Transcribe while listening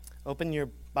Open your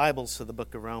Bibles to the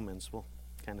book of Romans. We'll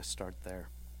kind of start there.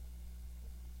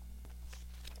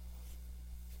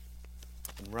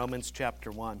 In Romans chapter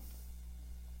 1,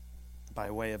 by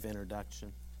way of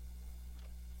introduction.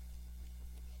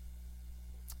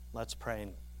 Let's pray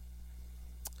and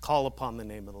call upon the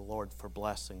name of the Lord for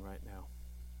blessing right now.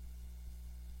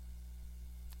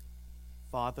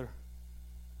 Father,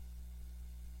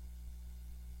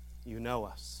 you know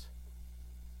us.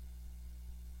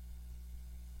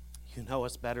 You know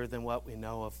us better than what we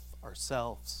know of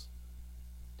ourselves.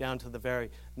 Down to the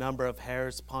very number of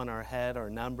hairs upon our head are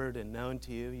numbered and known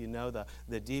to you. You know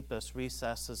the deepest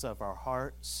recesses of our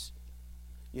hearts.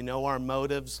 You know our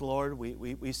motives, Lord.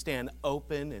 We stand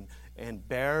open and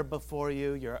bare before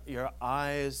you. Your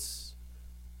eyes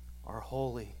are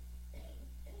holy.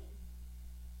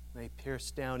 They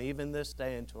pierce down even this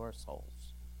day into our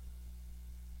souls.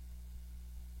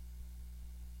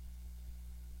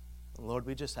 Lord,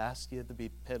 we just ask you to be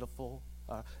pitiful,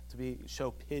 show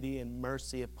pity and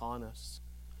mercy upon us.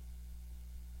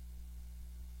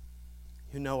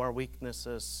 You know our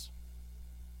weaknesses.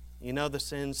 You know the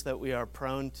sins that we are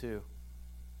prone to.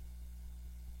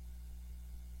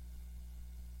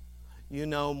 You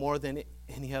know more than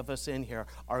any of us in here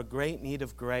our great need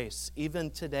of grace, even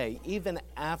today, even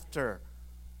after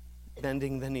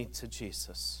bending the knee to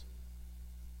Jesus.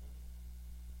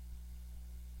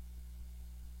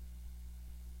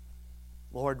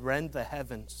 Lord, rend the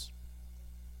heavens.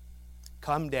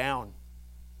 Come down.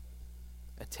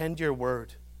 Attend your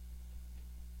word.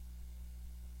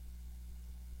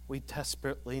 We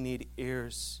desperately need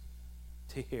ears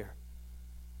to hear,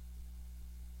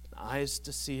 eyes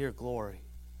to see your glory,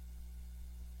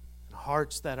 and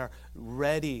hearts that are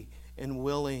ready and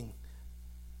willing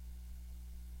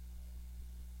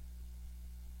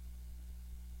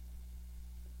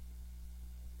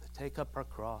to take up our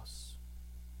cross,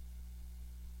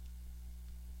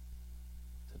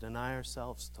 to deny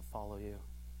ourselves to follow you.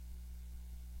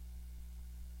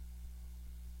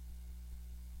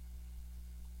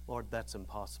 Lord, that's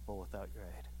impossible without your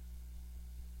aid.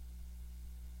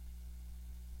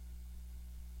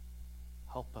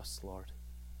 Help us, Lord.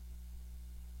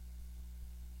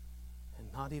 And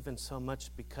not even so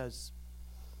much because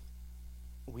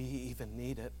we even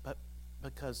need it, but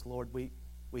because, Lord, we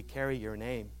carry your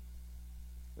name.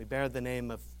 We bear the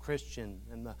name of Christian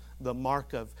and the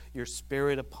mark of your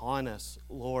Spirit upon us,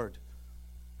 Lord.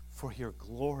 For your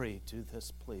glory, do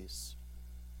this, please.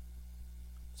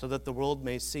 So that the world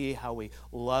may see how we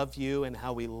love you and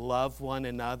how we love one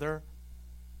another,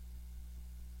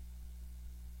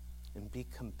 and be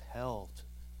compelled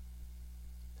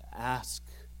to ask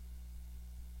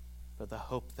for the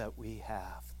hope that we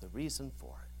have, the reason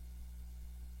for it.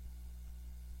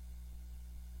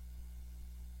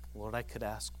 Lord, I could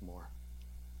ask more,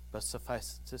 but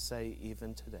suffice it to say,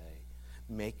 even today,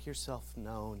 make yourself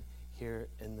known here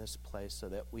in this place so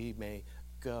that we may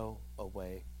go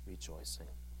away rejoicing.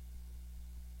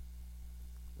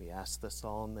 We ask this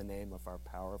all in the name of our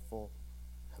powerful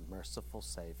and merciful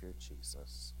Savior,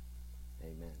 Jesus.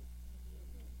 Amen.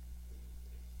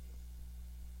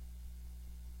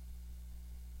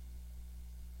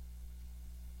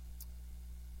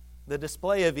 The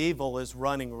display of evil is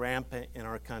running rampant in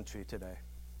our country today.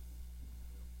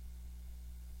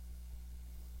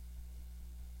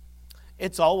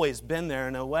 It's always been there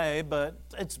in a way, but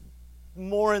it's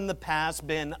more in the past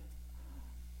been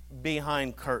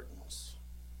behind curtains,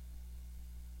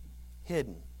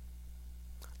 hidden,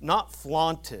 not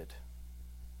flaunted.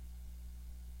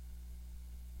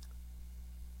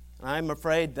 I'm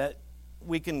afraid that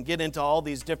we can get into all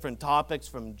these different topics,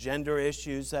 from gender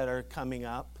issues that are coming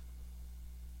up.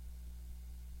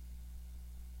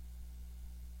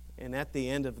 And at the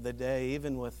end of the day,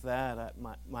 even with that,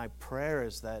 my prayer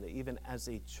is that even as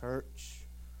a church,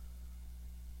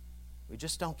 we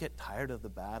just don't get tired of the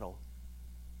battle.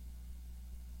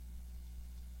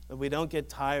 That we don't get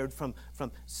tired from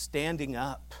standing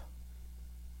up.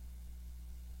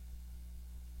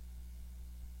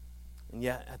 And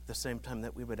yet, at the same time,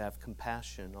 that we would have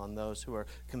compassion on those who are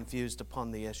confused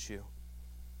upon the issue.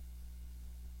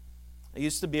 It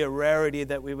used to be a rarity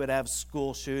that we would have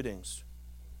school shootings.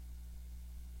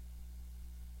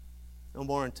 No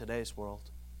more in today's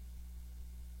world.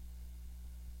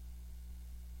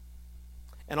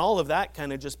 And all of that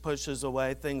kind of just pushes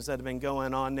away things that have been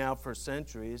going on now for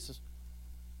centuries.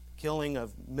 Killing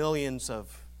of millions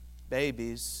of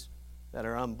babies that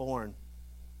are unborn.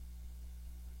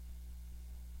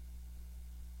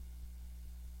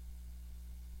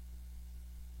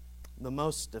 The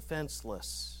most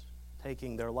defenseless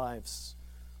taking their lives.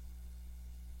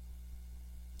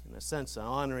 In a sense, an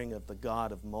honoring of the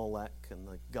god of Molech and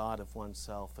the god of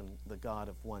oneself and the god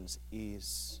of one's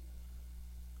ease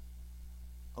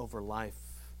over life.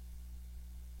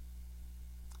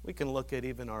 We can look at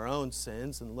even our own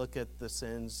sins and look at the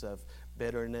sins of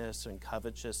bitterness and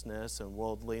covetousness and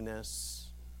worldliness.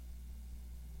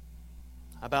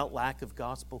 About lack of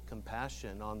gospel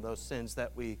compassion on those sins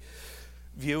that we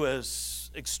view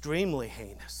as extremely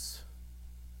heinous.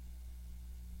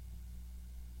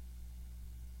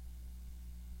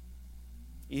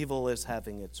 Evil is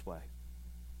having its way.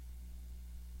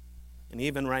 And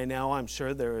even right now, I'm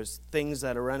sure there is things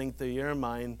that are running through your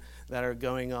mind that are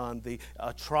going on, the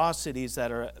atrocities that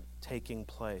are taking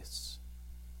place.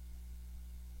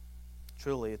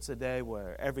 Truly, it's a day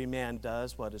where every man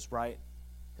does what is right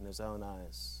in his own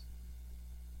eyes.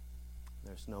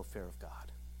 There's no fear of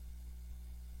God.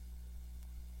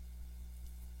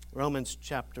 Romans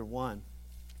chapter 1.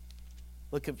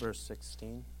 Look at verse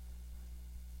 16.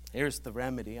 Here's the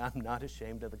remedy. I'm not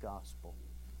ashamed of the gospel.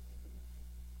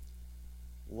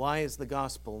 Why is the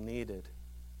gospel needed?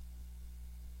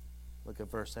 Look at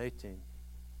verse 18.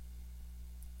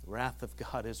 The wrath of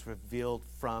God is revealed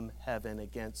from heaven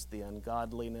against the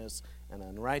ungodliness and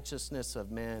unrighteousness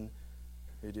of men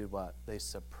who do what? They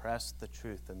suppress the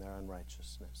truth in their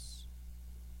unrighteousness.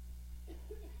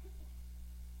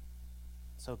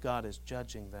 So God is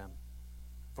judging them.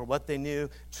 For what they knew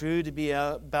true to be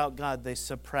about God, they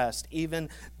suppressed. Even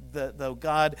though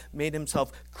God made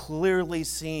himself clearly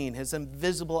seen, his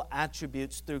invisible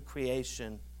attributes through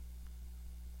creation,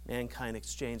 mankind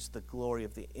exchanged the glory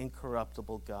of the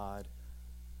incorruptible God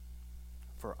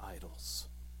for idols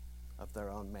of their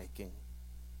own making.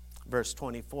 Verse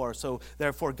 24, so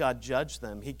therefore God judged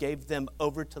them. He gave them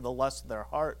over to the lust of their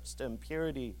hearts, to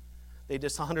impurity. They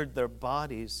dishonored their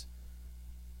bodies.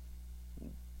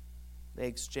 They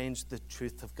exchanged the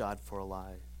truth of God for a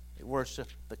lie. They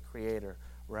worshiped the Creator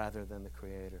rather than the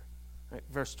Creator. Right,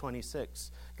 verse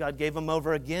 26, God gave them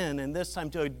over again, and this time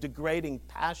to degrading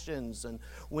passions and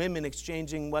women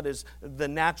exchanging what is the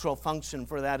natural function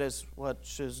for that is what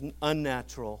is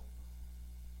unnatural.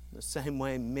 The same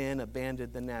way men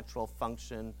abandoned the natural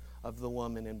function of the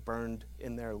woman and burned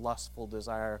in their lustful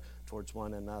desire towards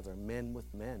one another. Men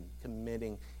with men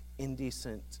committing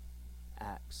indecent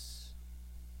acts.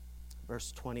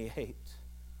 Verse 28.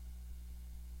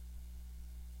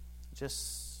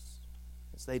 Just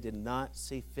as they did not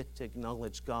see fit to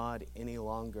acknowledge God any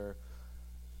longer,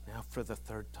 now for the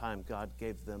third time God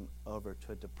gave them over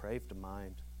to a depraved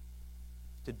mind,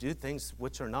 to do things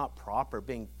which are not proper,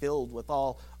 being filled with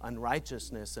all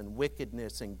unrighteousness and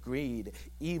wickedness and greed,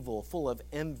 evil, full of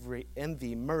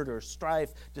envy, murder, strife,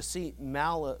 deceit,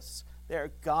 malice. They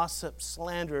are gossips,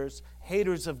 slanderers,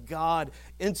 haters of God,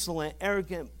 insolent,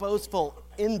 arrogant, boastful,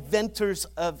 inventors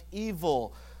of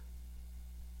evil,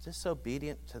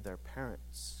 disobedient to their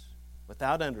parents,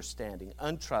 without understanding,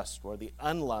 untrustworthy,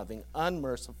 unloving,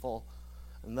 unmerciful.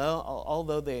 And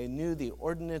although they knew the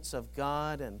ordinance of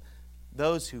God and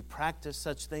those who practice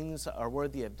such things are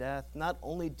worthy of death, not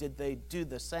only did they do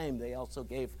the same, they also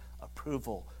gave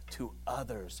approval to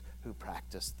others who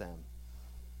practiced them.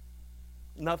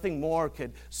 Nothing more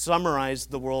could summarize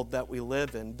the world that we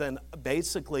live in than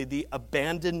basically the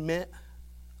abandonment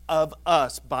of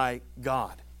us by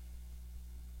God.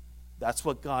 That's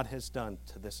what God has done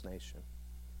to this nation.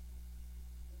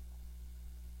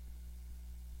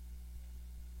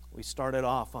 We started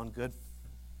off on good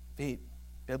feet,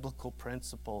 biblical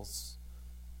principles,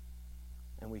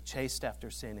 and we chased after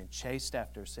sin and chased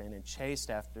after sin and chased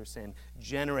after sin,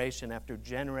 generation after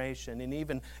generation. And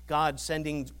even God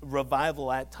sending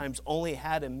revival at times only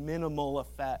had a minimal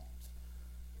effect.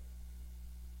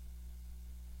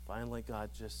 Finally,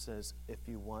 God just says, if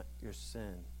you want your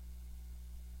sin,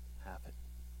 have it.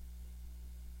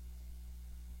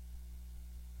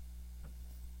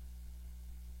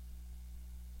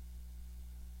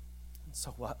 And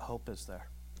so what hope is there?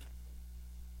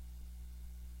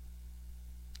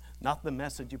 Not the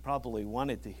message you probably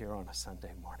wanted to hear on a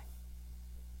Sunday morning.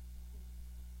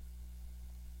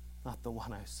 Not the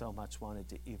one I so much wanted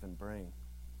to even bring.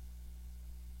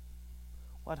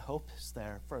 What hope is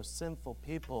there for a sinful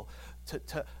people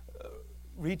to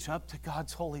reach up to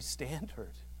God's holy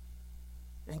standard?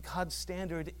 And God's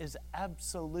standard is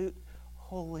absolute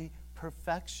holy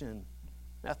perfection.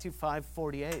 Matthew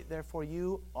 5:48, therefore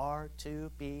you are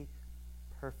to be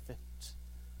perfect,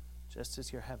 just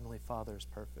as your heavenly Father is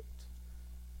perfect.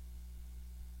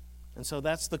 And so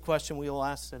that's the question we will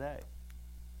ask today.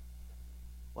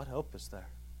 What hope is there?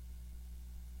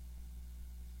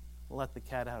 We'll let the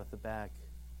cat out of the bag.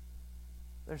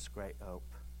 There's great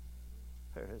hope.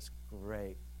 There is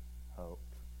great hope.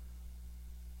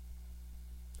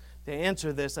 To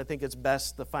answer this, I think it's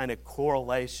best to find a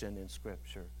correlation in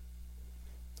Scripture.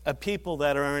 A people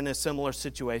that are in a similar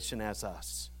situation as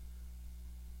us.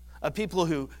 A people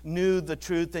who knew the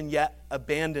truth and yet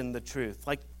abandoned the truth,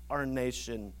 like our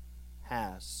nation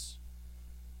has.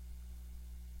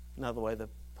 Another way to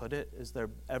put it, has there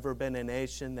ever been a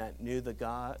nation that knew the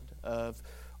God of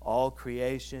all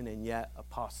creation and yet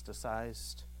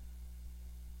apostatized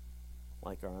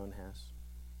like our own has?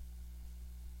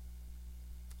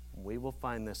 We will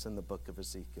find this in the book of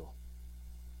Ezekiel.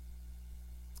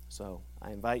 So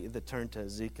I invite you to turn to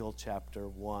Ezekiel chapter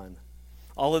 1.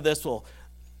 All of this will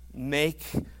make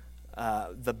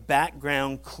the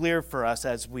background clear for us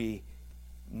as we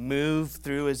move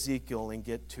through Ezekiel and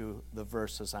get to the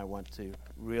verses I want to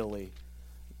really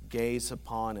gaze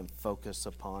upon and focus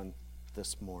upon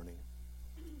this morning.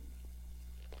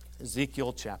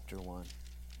 Ezekiel chapter 1.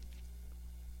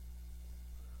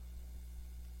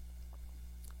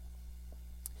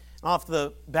 Off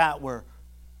the bat, we're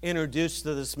introduced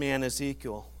to this man,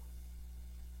 Ezekiel.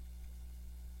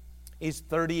 He's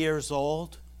 30 years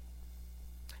old.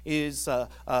 He's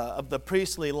of the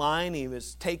priestly line. He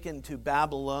was taken to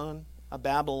Babylon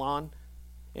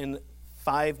in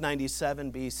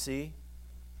 597 BC,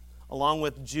 along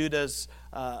with Judah's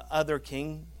other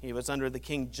king. He was under the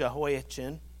king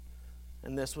Jehoiachin,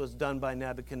 and this was done by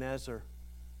Nebuchadnezzar.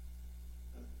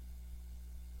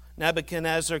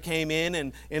 Nebuchadnezzar came in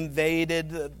and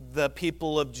invaded the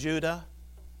people of Judah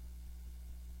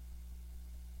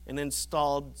and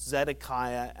installed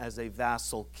Zedekiah as a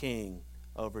vassal king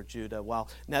over Judah, while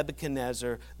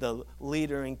Nebuchadnezzar, the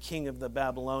leader and king of the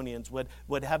Babylonians,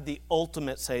 would have the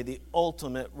ultimate say, the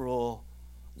ultimate rule.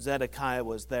 Zedekiah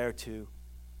was there to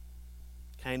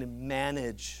kind of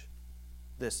manage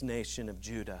this nation of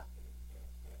Judah.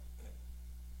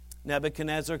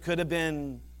 Nebuchadnezzar could have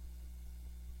been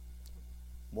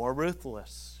more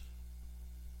ruthless.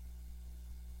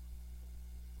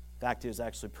 In fact, he was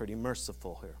actually pretty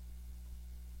merciful here.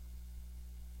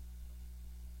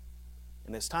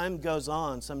 And as time goes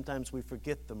on, sometimes we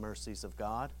forget the mercies of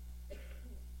God.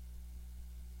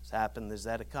 This happened to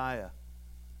Zedekiah.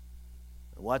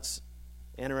 And what's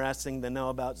interesting to know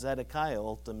about Zedekiah,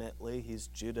 ultimately, he's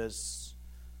Judah's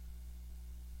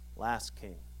last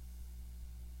king.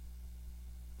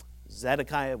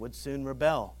 Zedekiah would soon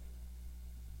rebel.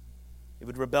 He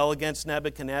would rebel against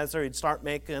Nebuchadnezzar. He'd start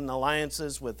making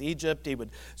alliances with Egypt. He would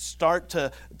start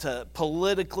to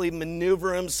politically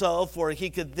maneuver himself where he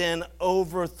could then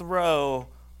overthrow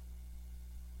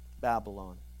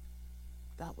Babylon.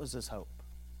 That was his hope.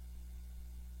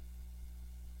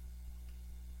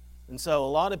 And so a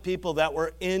lot of people that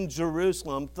were in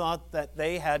Jerusalem thought that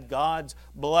they had God's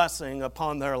blessing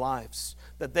upon their lives,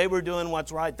 that they were doing what's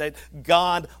right, that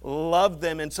God loved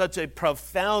them in such a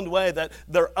profound way that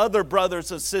their other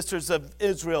brothers and sisters of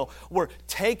Israel were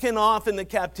taken off into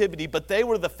captivity, but they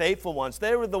were the faithful ones.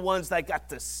 They were the ones that got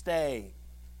to stay.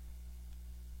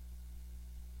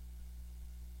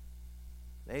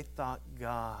 They thought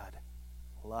God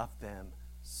loved them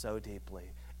so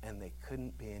deeply, and they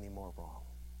couldn't be any more wrong.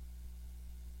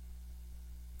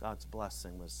 God's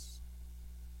blessing was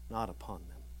not upon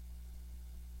them.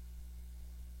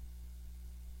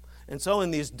 And so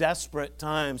in these desperate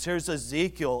times, here's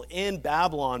Ezekiel in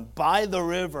Babylon by the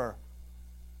river.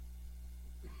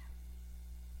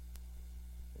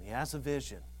 And he has a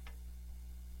vision.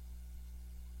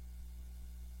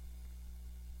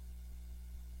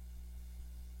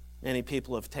 Many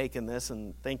people have taken this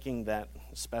and thinking that,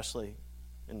 especially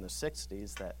in the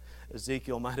 60s, that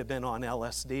Ezekiel might have been on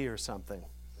LSD or something.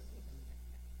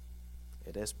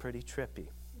 It is pretty trippy.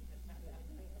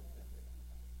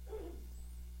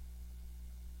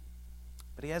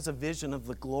 But he has a vision of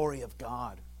the glory of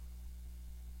God.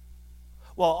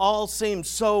 While all seemed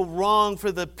so wrong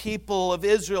for the people of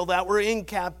Israel that were in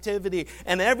captivity,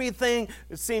 and everything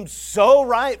seemed so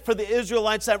right for the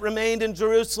Israelites that remained in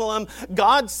Jerusalem,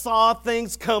 God saw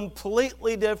things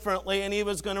completely differently, and he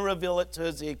was going to reveal it to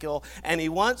Ezekiel. And he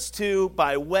wants to,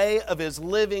 by way of his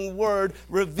living word,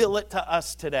 reveal it to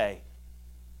us today.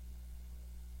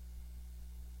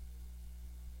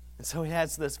 And so he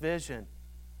has this vision.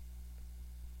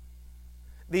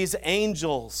 These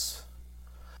angels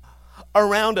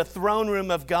around a throne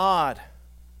room of God,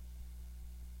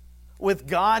 with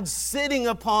God sitting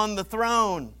upon the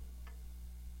throne.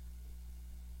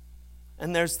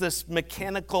 And there's this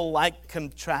mechanical-like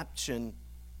contraption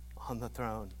on the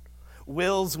throne.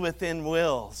 Wheels within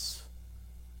wheels.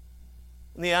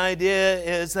 And the idea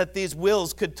is that these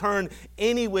wheels could turn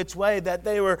any which way, that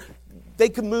they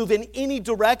could move in any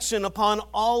direction upon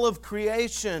all of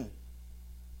creation.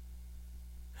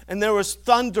 And there was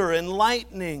thunder and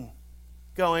lightning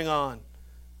going on.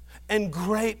 And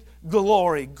great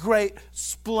glory, great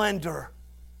splendor.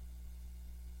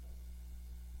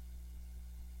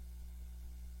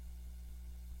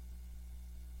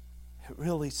 It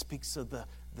really speaks of the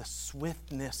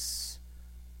swiftness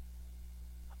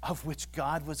of which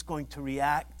God was going to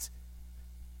react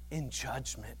in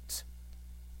judgment.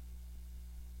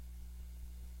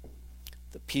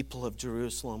 The people of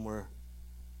Jerusalem were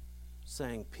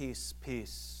saying, peace,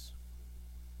 peace.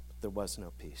 But there was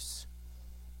no peace.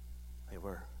 They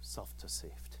were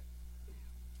self-deceived.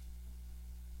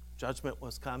 Judgment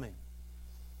was coming.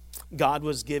 God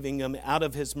was giving them, out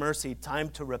of His mercy, time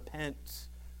to repent.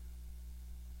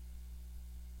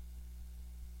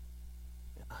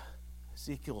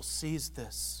 Ezekiel sees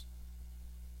this.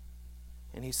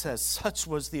 And he says, such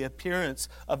was the appearance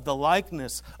of the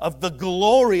likeness of the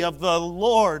glory of the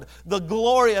Lord, the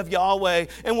glory of Yahweh.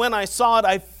 And when I saw it,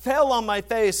 I fell on my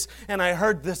face, and I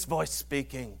heard this voice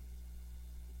speaking.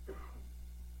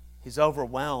 He's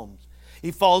overwhelmed.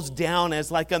 He falls down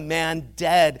as like a man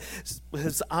dead.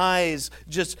 His eyes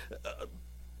just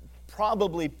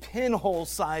probably pinhole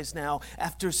size now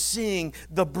after seeing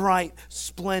the bright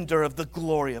splendor of the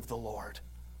glory of the Lord.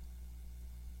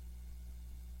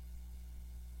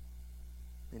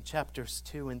 In chapters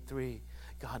 2 and 3,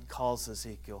 God calls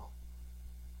Ezekiel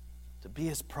to be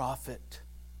His prophet,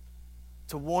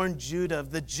 to warn Judah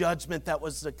of the judgment that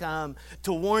was to come,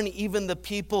 to warn even the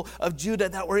people of Judah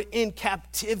that were in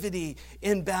captivity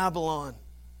in Babylon.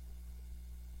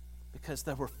 Because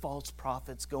there were false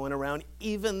prophets going around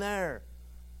even there.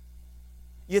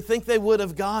 You think they would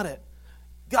have got it.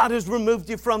 God has removed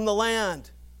you from the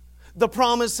land. The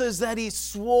promises that He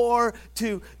swore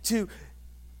to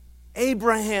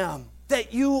Abraham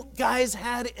that you guys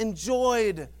had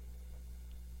enjoyed.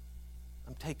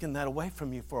 I'm taking that away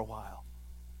from you for a while.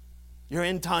 You're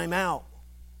in time out.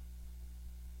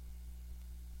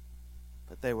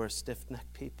 But they were a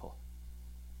stiff-necked people.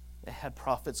 They had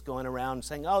prophets going around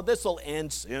saying, oh, this will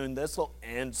end soon, this will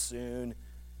end soon.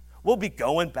 We'll be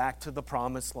going back to the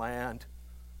promised land.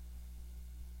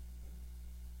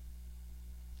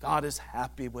 God is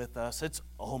happy with us. It's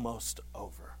almost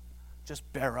over.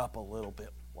 Just bear up a little bit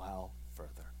while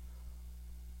further.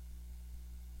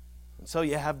 And so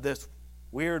you have this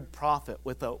weird prophet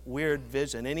with a weird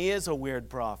vision. And he is a weird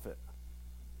prophet.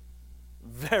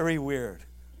 Very weird.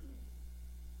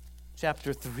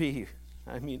 Chapter 3.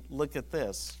 I mean, look at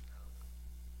this.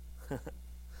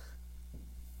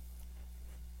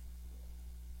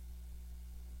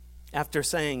 After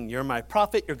saying, you're my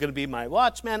prophet, you're going to be my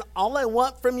watchman, all I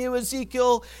want from you,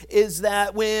 Ezekiel, is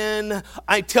that when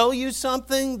I tell you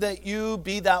something, that you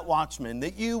be that watchman,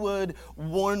 that you would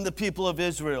warn the people of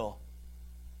Israel.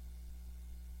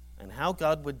 And how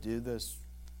God would do this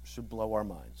should blow our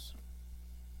minds.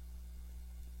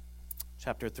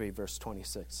 Chapter 3, verse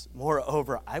 26.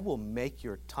 Moreover, I will make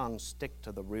your tongue stick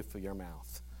to the roof of your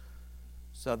mouth,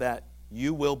 so that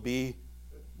you will be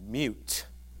mute.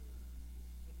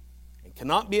 And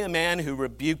cannot be a man who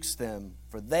rebukes them,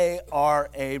 for they are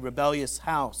a rebellious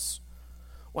house.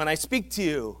 When I speak to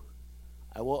you,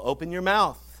 I will open your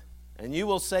mouth, and you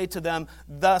will say to them,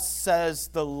 thus says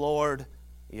the Lord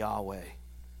Yahweh.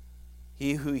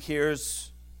 He who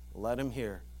hears, let him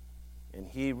hear. And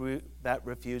he that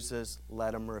refuses,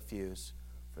 let him refuse,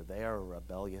 for they are a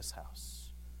rebellious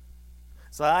house.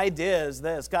 So the idea is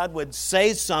this: God would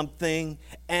say something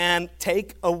and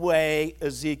take away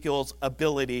Ezekiel's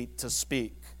ability to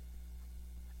speak.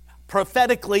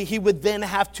 Prophetically, he would then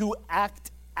have to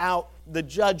act out the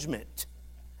judgment.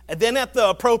 And then at the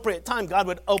appropriate time, God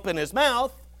would open his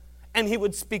mouth and he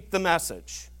would speak the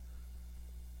message.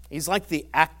 He's like the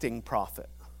acting prophet.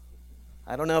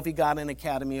 I don't know if he got an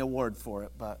Academy Award for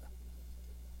it, but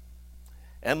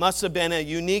it must have been a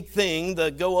unique thing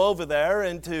to go over there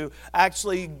and to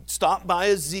actually stop by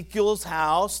Ezekiel's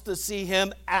house to see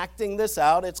him acting this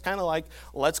out. It's kind of like,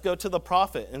 let's go to the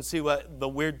prophet and see what the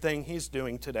weird thing he's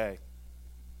doing today.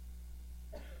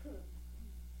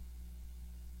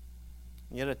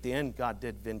 Yet at the end, God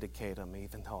did vindicate him,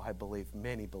 even though I believe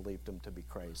many believed him to be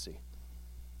crazy.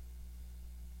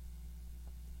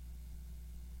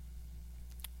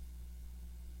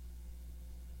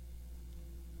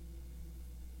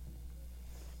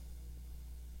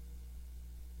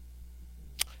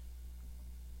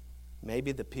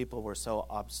 Maybe the people were so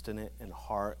obstinate in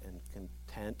heart and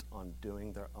content on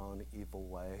doing their own evil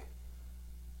way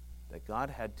that God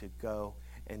had to go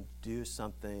and do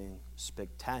something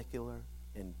spectacular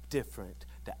and different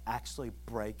to actually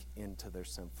break into their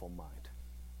sinful mind.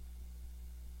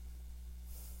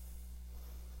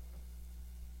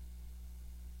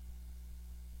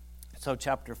 So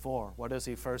chapter 4, what does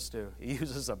he first do? He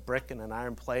uses a brick and an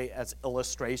iron plate as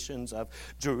illustrations of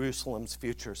Jerusalem's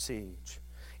future siege.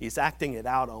 He's acting it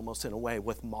out almost in a way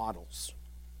with models.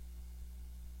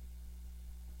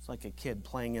 It's like a kid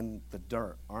playing in the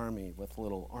dirt, army, with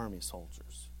little army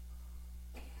soldiers.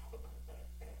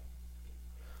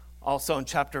 Also in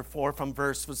chapter 4, from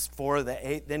verses 4 to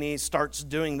 8, then he starts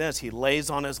doing this. He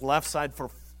lays on his left side for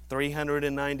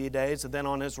 390 days, and then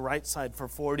on his right side for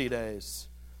 40 days.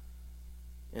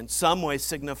 In some way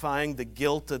signifying the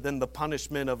guilt and then the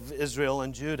punishment of Israel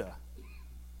and Judah.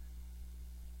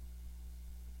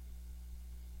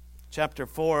 Chapter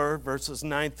 4, verses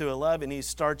 9 through 11, he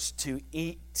starts to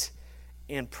eat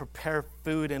and prepare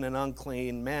food in an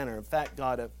unclean manner. In fact,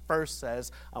 God at first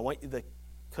says, I want you to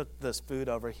cook this food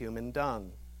over human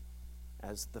dung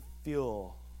as the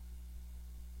fuel.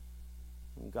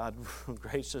 And God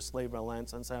graciously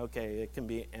relents and says, okay, it can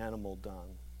be animal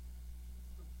dung.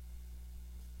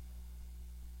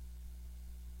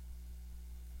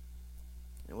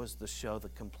 It was to show the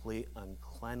complete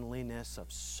uncleanliness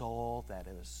of soul that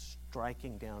is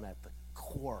striking down at the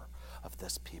core of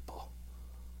this people.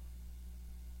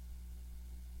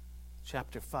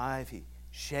 Chapter 5, he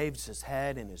shaves his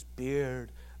head and his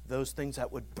beard, those things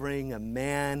that would bring a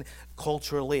man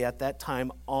culturally at that time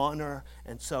honor,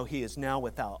 and so he is now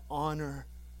without honor.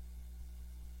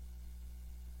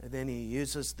 And then he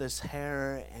uses this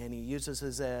hair and he uses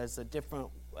it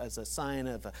as a sign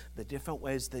of the different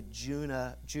ways that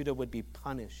Judah would be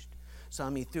punished.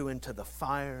 Some he threw into the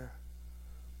fire.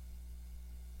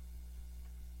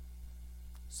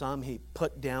 Some he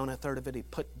put down, a third of it he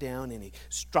put down and he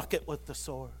struck it with the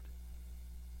sword.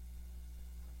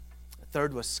 A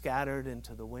third was scattered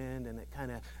into the wind, and it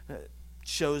kind of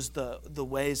shows the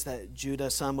ways that Judah,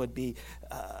 some would be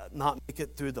not make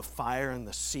it through the fire and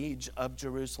the siege of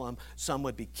Jerusalem. Some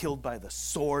would be killed by the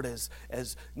sword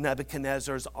as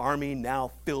Nebuchadnezzar's army,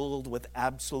 now filled with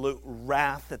absolute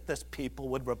wrath that this people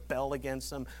would rebel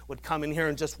against them, would come in here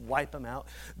and just wipe them out.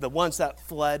 The ones that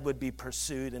fled would be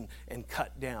pursued and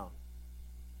cut down.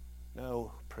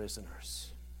 No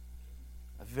prisoners.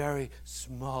 A very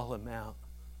small amount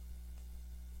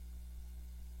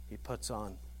he puts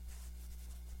on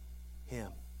him.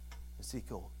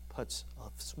 Ezekiel puts a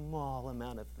small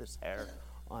amount of this hair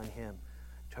on him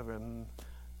to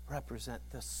represent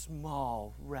the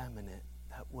small remnant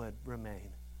that would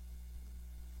remain.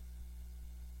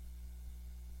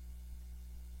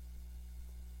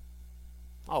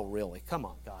 Oh, really? Come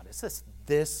on, God. Is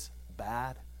this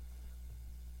bad?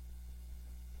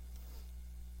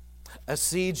 A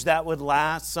siege that would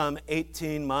last some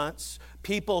 18 months.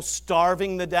 People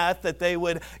starving to death, that they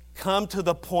would come to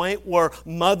the point where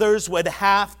mothers would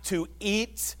have to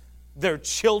eat their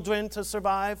children to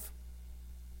survive.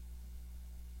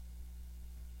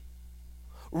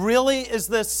 Really, is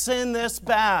this sin this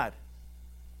bad?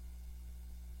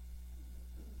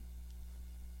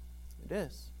 It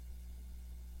is.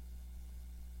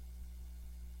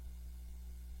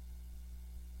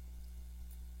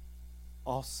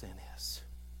 All sin is.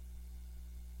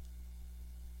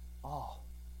 All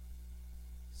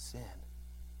sin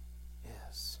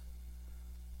is.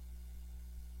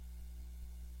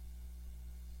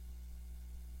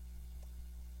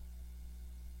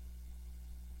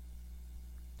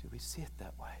 Do we see it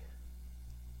that way?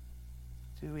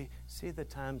 Do we see the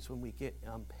times when we get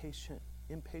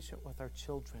impatient with our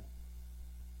children,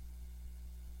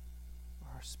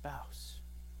 or our spouse,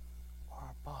 or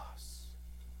our boss?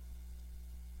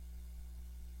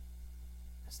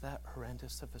 Is that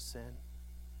horrendous of a sin?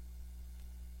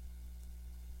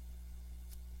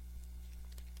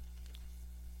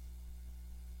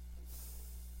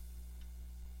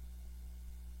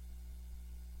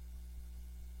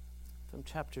 From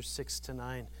chapters 6 to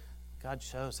 9, God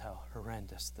shows how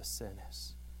horrendous the sin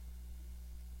is.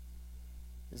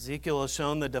 Ezekiel has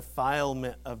shown the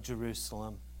defilement of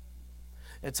Jerusalem.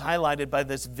 It's highlighted by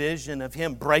this vision of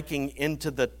him breaking into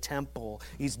the temple.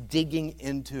 He's digging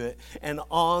into it. And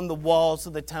on the walls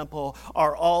of the temple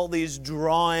are all these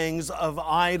drawings of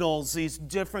idols, these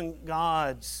different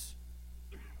gods.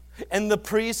 And the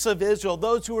priests of Israel,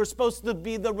 those who were supposed to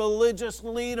be the religious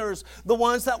leaders, the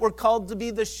ones that were called to be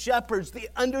the shepherds, the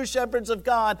under-shepherds of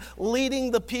God,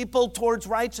 leading the people towards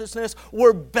righteousness,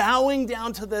 were bowing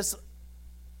down to this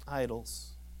idols.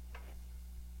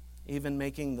 Even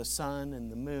making the sun and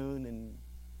the moon, and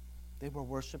they were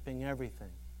worshiping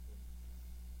everything.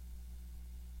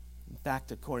 In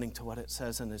fact, according to what it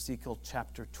says in Ezekiel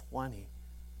chapter 20,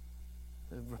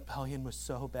 the rebellion was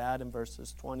so bad in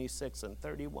verses 26 and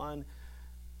 31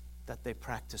 that they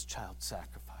practiced child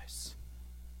sacrifice.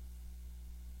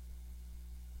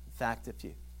 In fact, if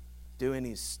you do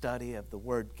any study of the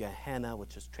word Gehenna,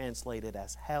 which is translated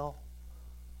as hell,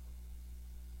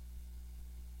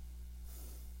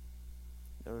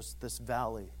 there was this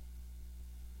valley,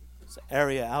 this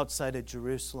area outside of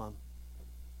Jerusalem,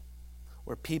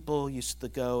 where people used to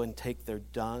go and take their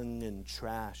dung and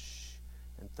trash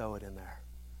and throw it in there.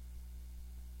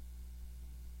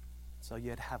 So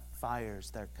you'd have fires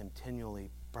that are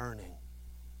continually burning.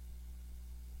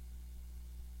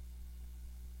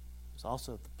 It was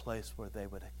also the place where they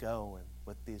would go, and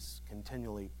with these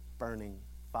continually burning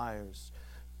fires,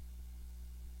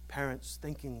 parents,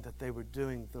 thinking that they were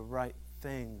doing the right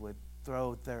thing, would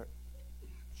throw their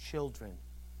children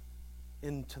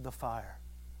into the fire.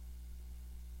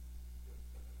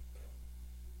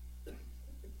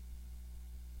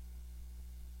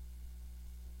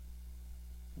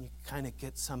 You kind of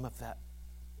get some of that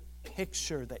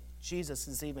picture that Jesus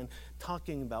is even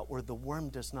talking about, where the worm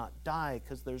does not die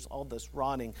because there's all this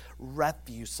rotting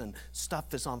refuse and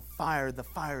stuff is on fire. The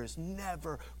fire is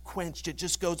never quenched. It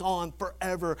just goes on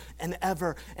forever and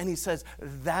ever. And he says,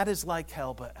 that is like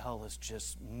hell, but hell is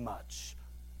just much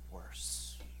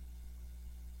worse.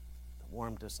 The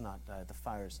worm does not die. The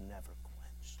fire is never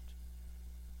quenched.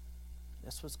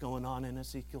 That's what's going on in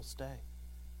Ezekiel's day.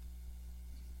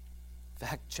 In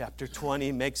fact, chapter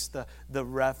 20 makes the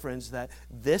reference that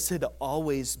this had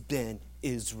always been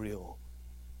Israel.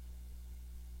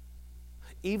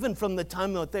 Even from the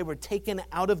time that they were taken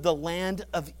out of the land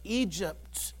of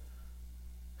Egypt,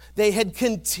 they had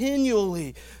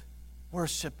continually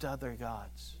worshipped other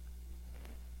gods.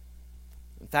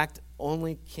 In fact,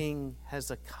 only King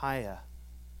Hezekiah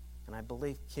and I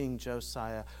believe King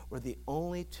Josiah were the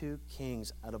only two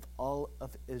kings out of all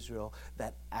of Israel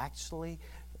that actually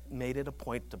made it a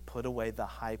point to put away the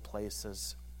high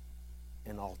places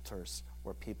and altars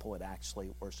where people would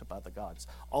actually worship other gods.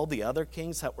 All the other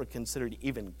kings that were considered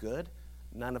even good,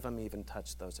 none of them even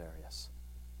touched those areas.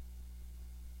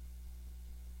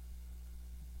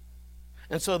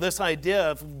 And so this idea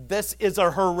of this is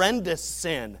a horrendous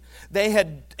sin. They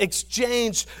had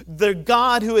exchanged the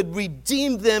God who had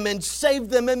redeemed them and saved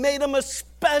them and made them a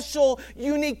special,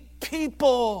 unique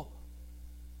people.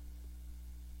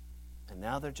 And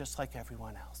now they're just like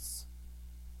everyone else,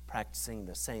 practicing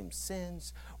the same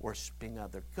sins, worshiping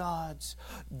other gods.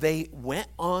 They went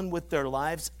on with their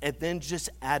lives and then just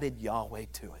added Yahweh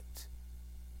to it.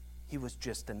 He was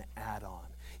just an add-on.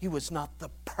 He was not the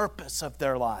purpose of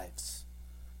their lives.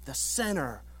 The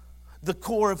center, the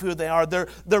core of who they are,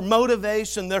 their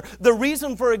motivation, their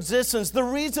reason for existence, the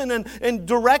reason and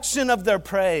direction of their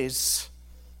praise.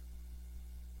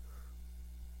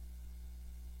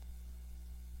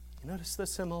 You notice the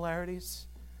similarities?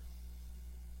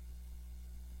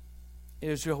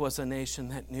 Israel was a nation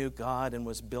that knew God and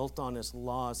was built on His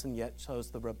laws and yet chose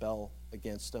to rebel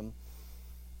against Him.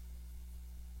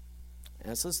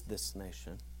 As is this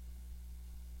nation.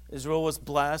 Israel was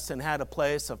blessed and had a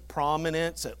place of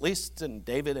prominence, at least in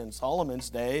David and Solomon's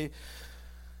day.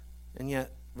 And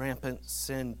yet, rampant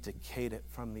sin decayed it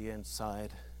from the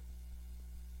inside,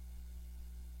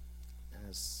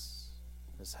 as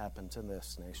has happened to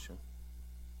this nation.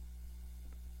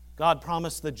 God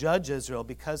promised to judge Israel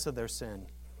because of their sin.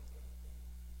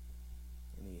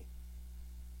 And He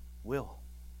will.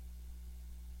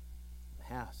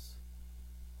 And has.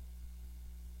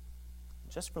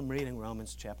 Just from reading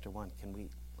Romans chapter 1, can we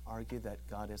argue that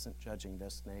God isn't judging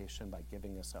this nation by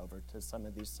giving us over to some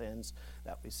of these sins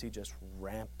that we see just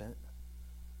rampant?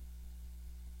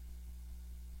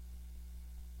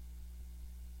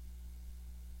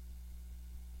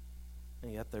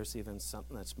 And yet there's even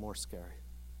something that's more scary.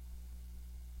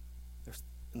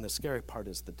 And the scary part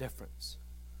is the difference.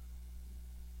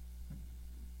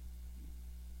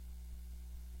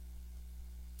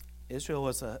 Israel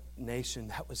was a nation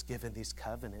that was given these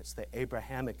covenants, the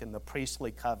Abrahamic and the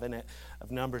priestly covenant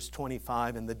of Numbers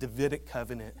 25 and the Davidic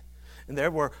covenant. And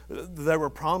there were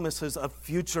promises of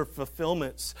future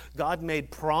fulfillments. God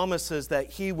made promises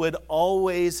that He would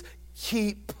always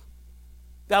keep.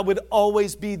 That would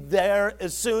always be there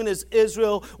as soon as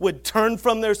Israel would turn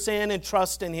from their sin and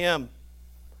trust in Him.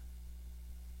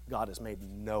 God has made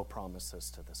no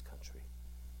promises to this country.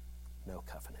 No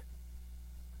covenant.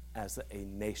 As a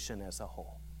nation as a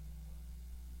whole.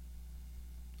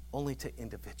 Only to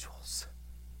individuals.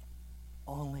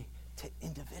 Only to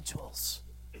individuals.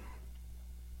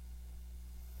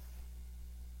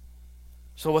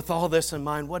 So with all this in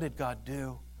mind, what did God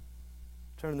do?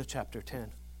 Turn to chapter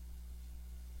 10.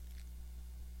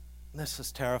 This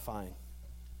is terrifying.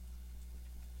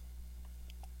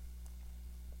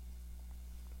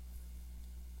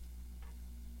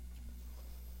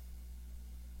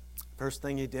 First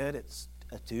thing he did, it's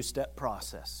a two-step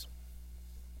process.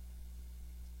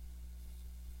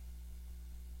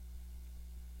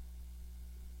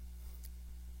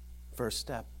 First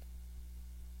step,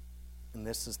 and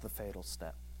this is the fatal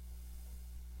step.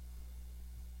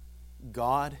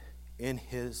 God, in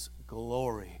his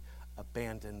glory,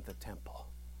 abandoned the temple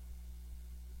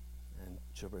in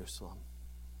Jerusalem.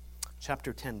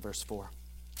 Chapter 10, verse 4.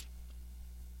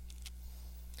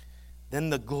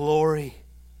 Then the glory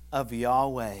of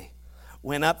Yahweh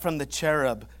went up from the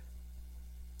cherub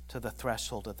to the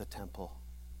threshold of the temple.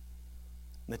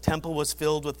 The temple was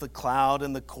filled with the cloud,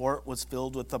 and the court was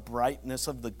filled with the brightness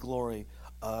of the glory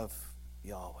of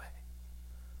Yahweh.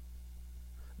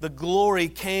 The glory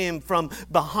came from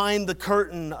behind the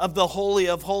curtain of the Holy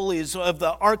of Holies, of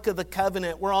the Ark of the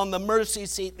Covenant. We're on the mercy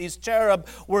seat. These cherub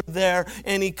were there,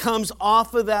 and he comes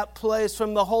off of that place,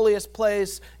 from the holiest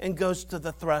place, and goes to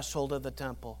the threshold of the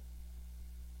temple.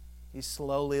 He's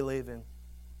slowly leaving.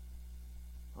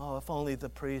 Oh, if only the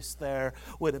priests there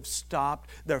would have stopped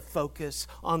their focus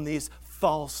on these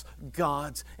false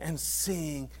gods and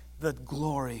seeing the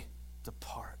glory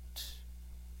depart.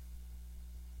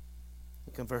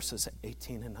 Look in verses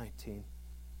 18 and 19.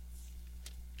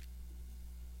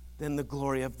 Then the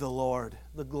glory of the Lord,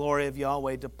 the glory of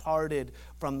Yahweh, departed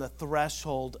from the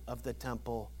threshold of the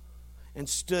temple and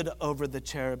stood over the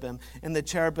cherubim. And the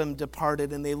cherubim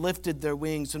departed, and they lifted their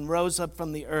wings and rose up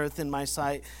from the earth in my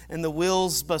sight, and the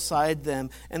wheels beside them.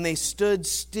 And they stood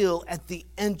still at the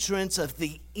entrance of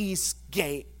the east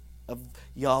gate of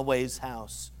Yahweh's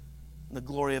house. And the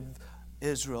glory of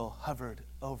Israel hovered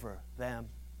over them.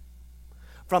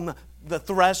 From the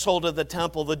threshold of the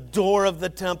temple, the door of the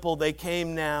temple, they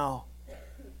came now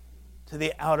to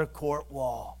the outer court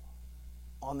wall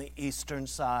on the eastern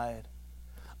side.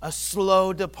 A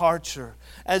slow departure,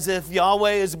 as if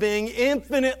Yahweh is being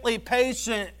infinitely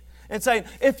patient and saying,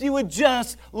 if you would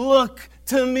just look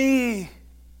to me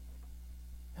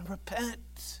and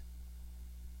repent.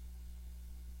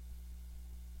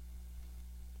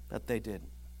 But they didn't.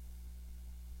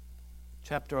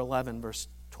 Chapter 11, verse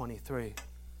 23.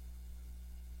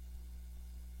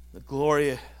 The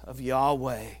glory of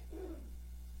Yahweh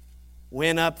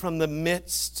went up from the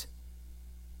midst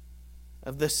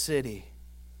of the city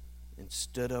and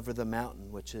stood over the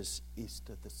mountain which is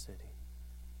east of the city.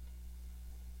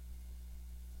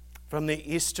 From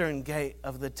the eastern gate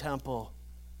of the temple,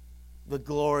 the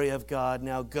glory of God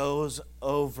now goes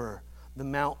over the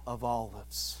Mount of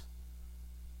Olives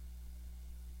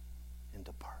and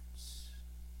departs.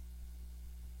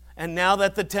 And now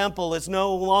that the temple is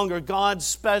no longer God's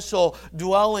special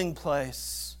dwelling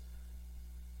place,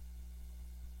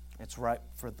 it's ripe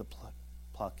for the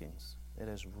pluckings. It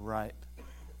is ripe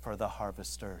for the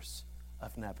harvesters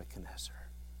of Nebuchadnezzar.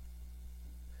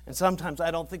 And sometimes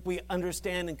I don't think we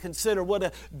understand and consider what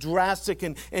a drastic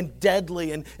and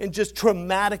deadly and just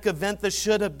traumatic event this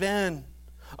should have been.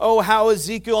 Oh, how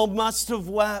Ezekiel must have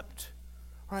wept.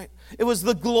 Right? It was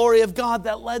the glory of God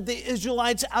that led the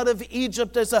Israelites out of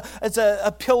Egypt as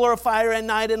a pillar of fire at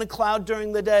night and a cloud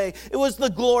during the day. It was the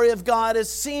glory of God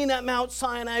as seen at Mount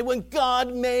Sinai when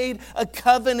God made a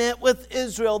covenant with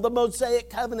Israel, the Mosaic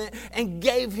covenant, and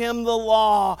gave him the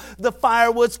law.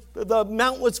 The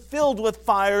mount was filled with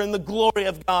fire and the glory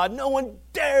of God. No one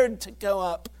dared to go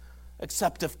up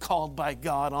except if called by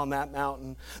God on that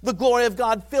mountain. The glory of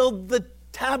God filled the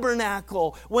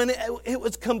tabernacle when it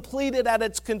was completed at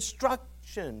its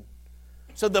construction.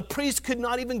 So the priest could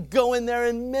not even go in there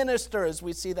and minister, as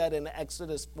we see that in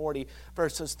Exodus 40,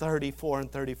 verses 34 and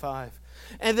 35.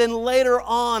 And then later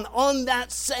on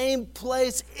that same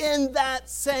place, in that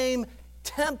same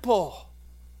temple,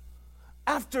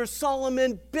 after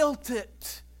Solomon built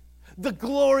it, the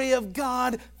glory of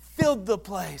God filled the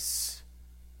place.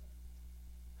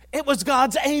 It was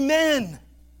God's amen.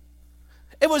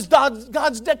 It was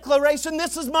God's declaration,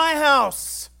 this is my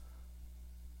house.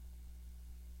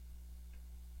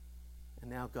 And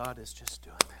now God is just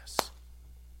doing this.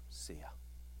 See ya.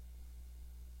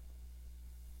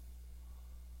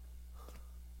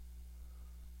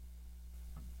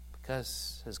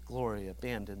 Because his glory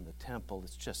abandoned the temple,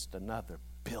 it's just another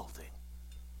building.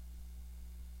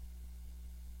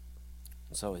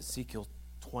 And so Ezekiel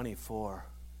 24,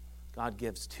 God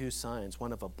gives two signs,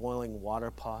 one of a boiling water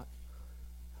pot.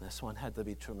 This one had to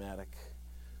be traumatic.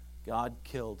 God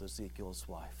killed Ezekiel's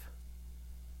wife.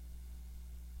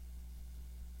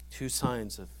 Two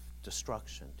signs of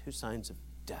destruction, two signs of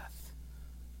death.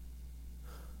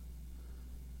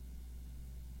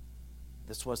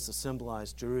 This was to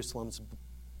symbolize Jerusalem's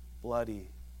bloody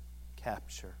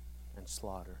capture and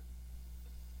slaughter.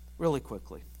 Really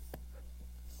quickly.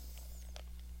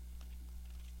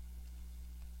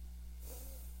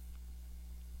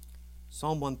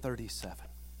 Psalm 137.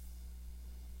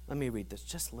 Let me read this.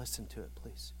 Just listen to it,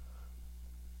 please.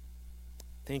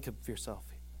 Think of yourself.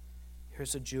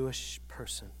 Here's a Jewish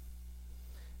person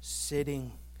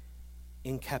sitting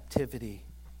in captivity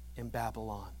in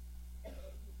Babylon.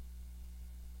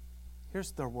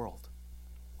 Here's their world.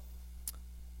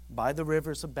 By the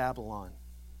rivers of Babylon,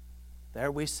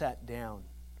 there we sat down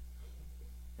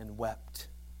and wept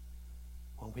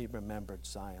when we remembered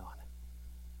Zion.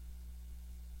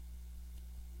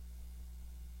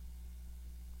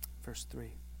 Verse 3.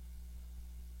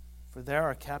 For there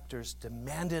our captors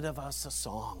demanded of us a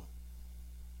song,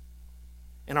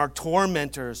 and our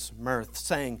tormentors mirth,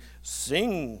 saying,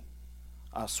 sing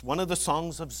us one of the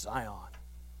songs of Zion.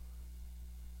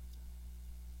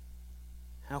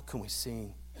 How can we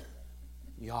sing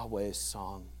Yahweh's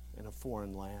song in a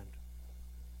foreign land?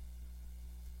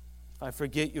 If I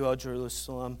forget you, O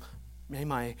Jerusalem, may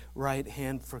my right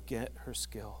hand forget her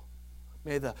skill.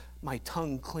 May my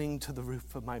tongue cling to the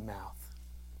roof of my mouth.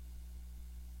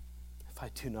 If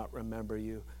I do not remember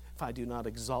you, if I do not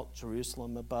exalt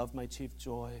Jerusalem above my chief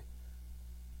joy.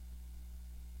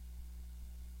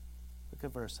 Look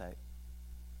at verse 8.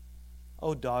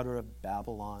 O daughter of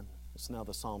Babylon, as now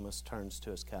the psalmist turns to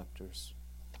his captors,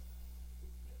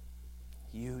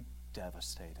 you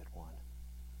devastated one.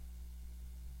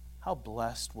 How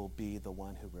blessed will be the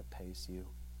one who repays you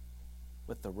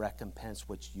with the recompense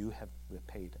which you have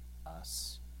repaid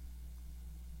us.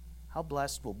 How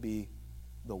blessed will be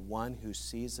the one who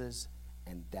seizes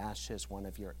and dashes one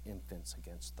of your infants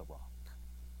against the rock.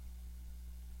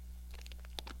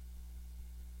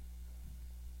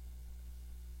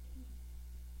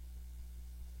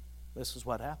 This is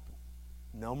what happened.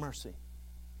 No mercy.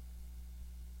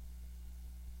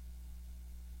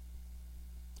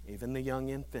 Even the young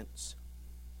infants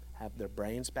have their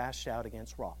brains bashed out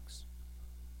against rocks.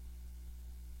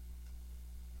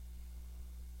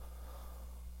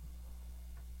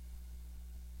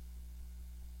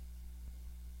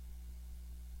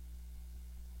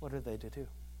 What are they to do?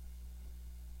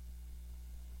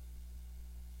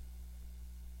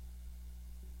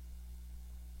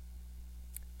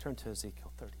 Turn to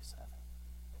Ezekiel 37.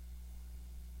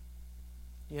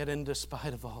 Yet in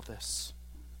despite of all this,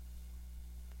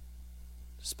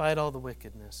 despite all the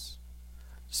wickedness,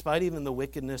 despite even the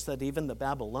wickedness that even the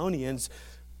Babylonians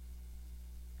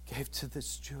gave to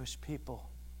this Jewish people,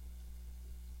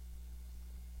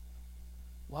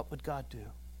 what would God do?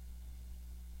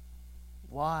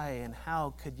 Why and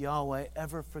how could Yahweh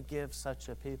ever forgive such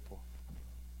a people?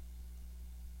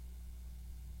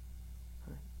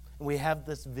 And we have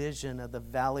this vision of the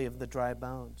valley of the dry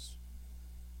bones.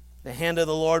 The hand of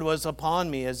the Lord was upon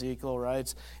me, Ezekiel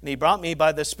writes, and he brought me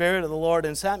by the Spirit of the Lord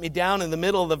and sat me down in the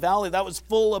middle of the valley that was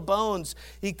full of bones.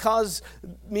 He caused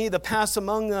me to pass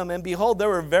among them, and behold, there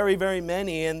were very, very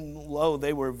many, and lo,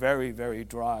 they were very, very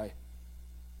dry.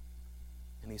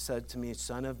 And he said to me,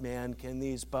 Son of man, can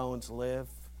these bones live?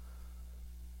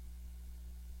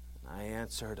 And I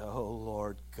answered, O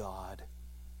Lord God,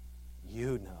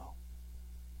 you know.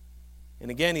 And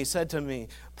again he said to me,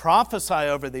 prophesy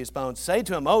over these bones. Say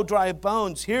to them, O dry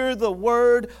bones, hear the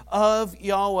word of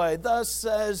Yahweh. Thus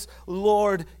says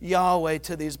Lord Yahweh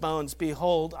to these bones,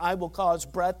 behold, I will cause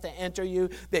breath to enter you,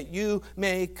 that you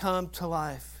may come to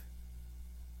life.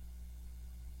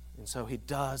 And so he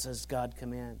does as God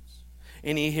commands.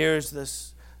 And he hears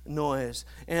this noise.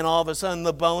 And all of a sudden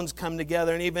the bones come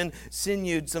together, and even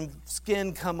sinews and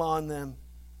skin come on them.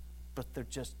 But they're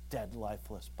just dead,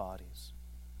 lifeless bodies.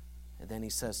 And then he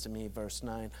says to me, verse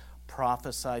 9,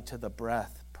 prophesy to the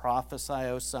breath. Prophesy,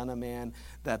 O son of man,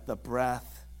 that the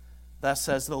breath, thus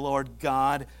says the Lord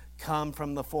God, come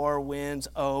from the four winds,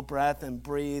 O breath, and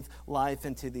breathe life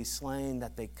into these slain,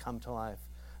 that they come to life.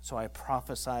 So I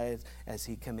prophesied as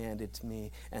he commanded to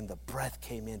me, and the breath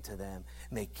came into them,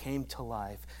 and they came to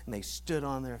life, and they stood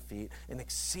on their feet, an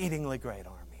exceedingly great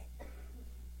army.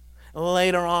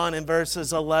 Later on in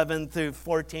verses 11 through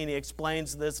 14, he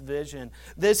explains this vision.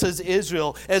 This is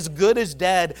Israel, as good as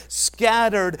dead,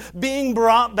 scattered, being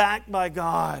brought back by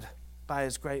God, by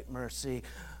his great mercy.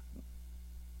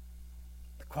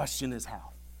 The question is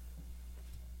how?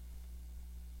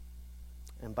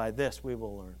 And by this we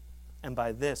will learn. And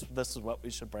by this is what we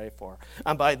should pray for.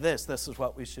 And by this is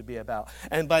what we should be about.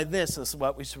 And by this is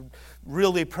what we should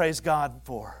really praise God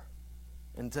for.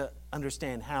 And to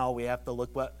understand how, we have to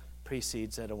look what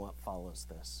precedes it and what follows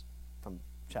this from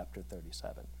chapter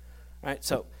 37. All right,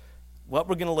 so what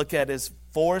we're going to look at is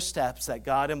 4 steps that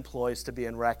God employs to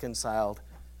being reconciled,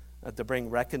 to bring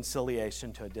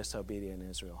reconciliation to a disobedient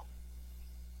Israel.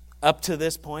 Up to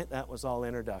this point, that was all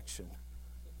introduction.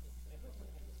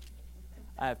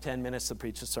 I have 10 minutes to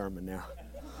preach a sermon now.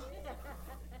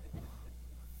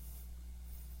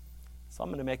 So I'm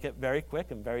going to make it very quick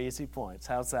and very easy points.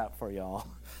 How's that for y'all?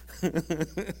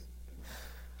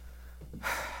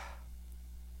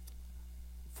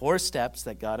 4 steps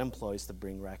that God employs to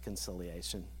bring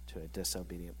reconciliation to a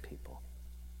disobedient people.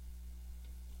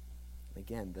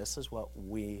 Again, this is what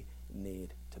we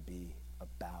need to be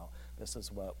about. This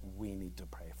is what we need to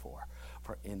pray for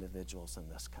individuals in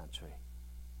this country.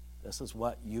 This is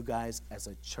what you guys as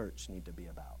a church need to be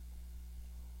about.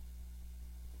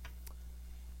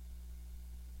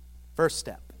 First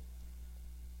step,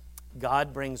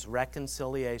 God brings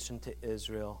reconciliation to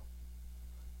Israel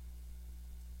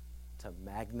to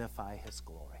magnify his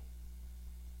glory.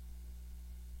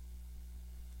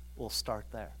 We'll start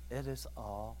there. It is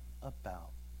all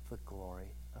about the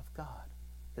glory of God.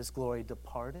 His glory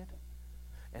departed,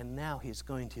 and now he's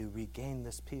going to regain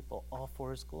this people all for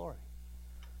his glory.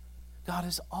 God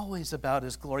is always about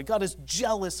his glory. God is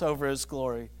jealous over his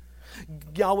glory.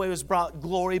 Yahweh has brought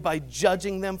glory by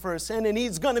judging them for sin, and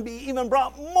he's going to be even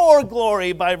brought more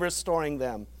glory by restoring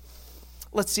them.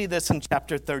 Let's see this in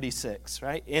chapter 36,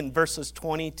 right? In verses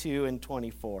 22 and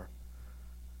 24.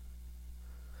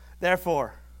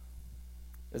 Therefore,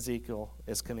 Ezekiel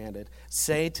is commanded,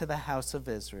 say to the house of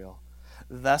Israel,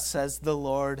 thus says the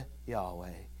Lord Yahweh,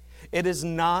 it is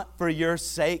not for your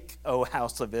sake, O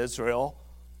house of Israel.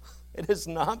 It is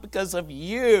not because of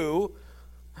you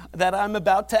that I'm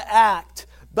about to act,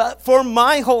 but for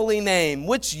my holy name,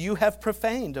 which you have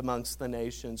profaned amongst the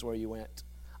nations where you went.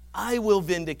 I will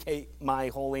vindicate my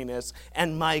holiness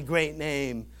and my great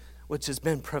name, which has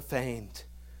been profaned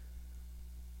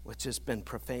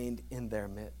in their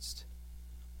midst.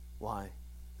 Why?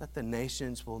 That the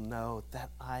nations will know that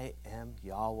I am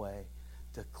Yahweh,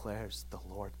 declares the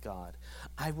Lord God.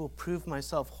 I will prove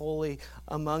myself holy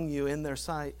among you in their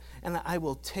sight, and I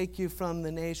will take you from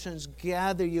the nations,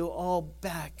 gather you all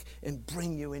back, and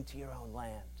bring you into your own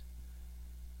land.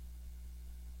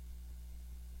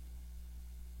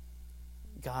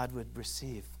 God would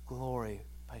receive glory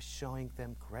by showing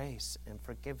them grace and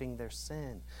forgiving their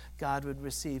sin. God would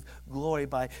receive glory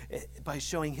by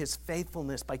showing his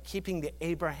faithfulness, by keeping the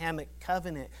Abrahamic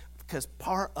covenant. Because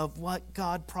part of what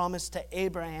God promised to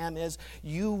Abraham is,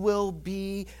 you will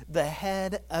be the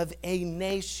head of a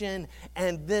nation,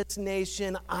 and this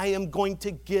nation I am going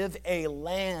to give a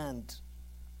land.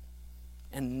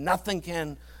 And nothing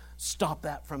can stop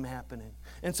that from happening.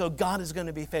 And so God is going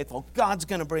to be faithful. God's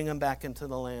going to bring them back into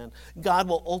the land. God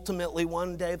will ultimately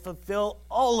one day fulfill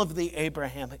all of the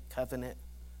Abrahamic covenant.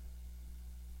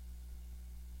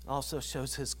 Also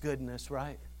shows his goodness,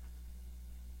 right?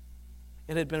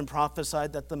 It had been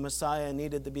prophesied that the Messiah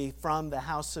needed to be from the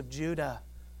house of Judah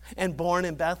and born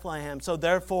in Bethlehem. So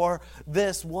therefore,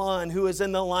 this one who is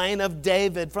in the line of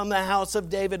David, from the house of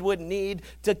David, would need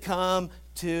to come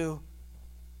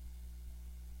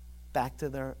back to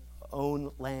their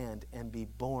own land and be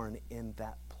born in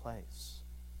that place.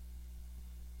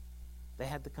 They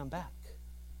had to come back.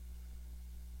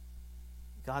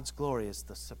 God's glory is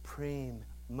the supreme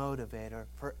motivator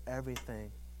for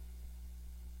everything.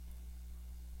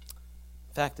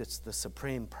 In fact, it's the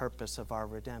supreme purpose of our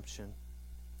redemption.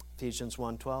 Ephesians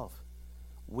 1:12.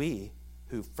 We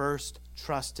who first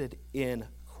trusted in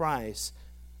Christ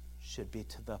should be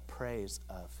to the praise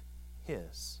of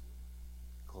his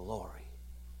glory.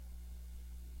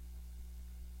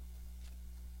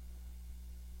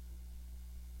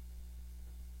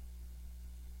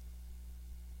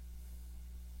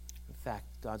 In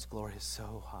fact, God's glory is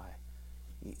so high,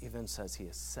 he even says he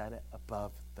has set it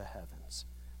above the heavens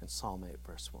in Psalm 8,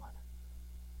 verse 1.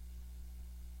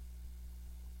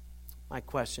 My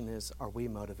question is, are we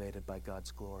motivated by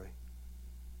God's glory?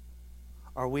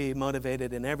 Are we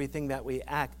motivated in everything that we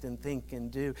act and think and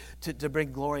do to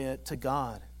bring glory to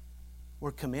God?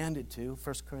 We're commanded to,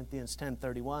 1 Corinthians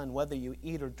 10:31, whether you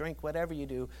eat or drink, whatever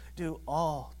you do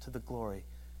all to the glory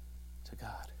to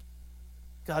God.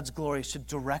 God's glory should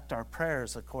direct our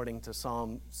prayers according to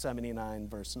Psalm 79,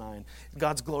 verse 9.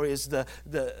 God's glory is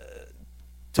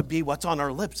to be what's on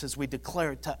our lips as we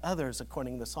declare it to others,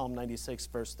 according to Psalm 96,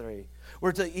 verse 3.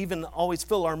 We're to even always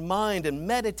fill our mind and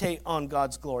meditate on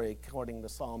God's glory, according to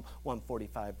Psalm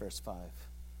 145, verse 5.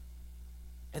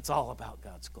 It's all about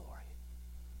God's glory.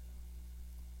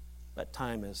 But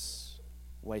time is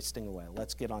wasting away.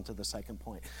 Let's get on to the second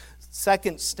point.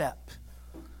 Second step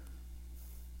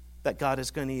that God is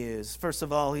going to use. First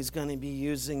of all, he's going to be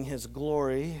using his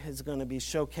glory. He's going to be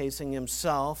showcasing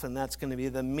himself, and that's going to be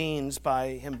the means by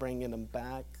him bringing them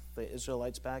back, the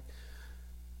Israelites back.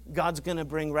 God's going to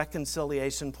bring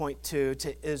reconciliation, point 2,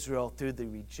 to Israel through the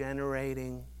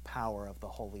regenerating power of the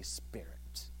Holy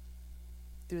Spirit.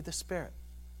 Through the Spirit.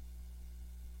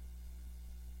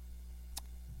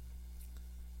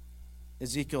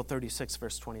 Ezekiel 36,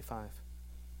 verse 25.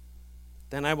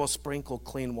 Then I will sprinkle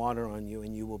clean water on you,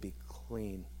 and you will be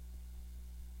clean.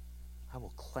 I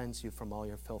will cleanse you from all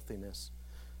your filthiness,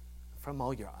 from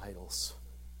all your idols.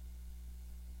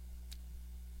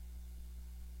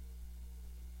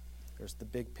 There's the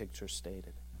big picture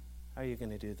stated. How are you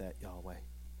going to do that, Yahweh?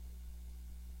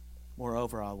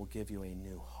 Moreover, I will give you a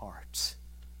new heart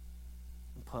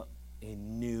and put a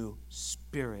new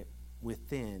spirit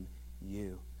within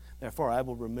you. Therefore, I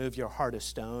will remove your heart of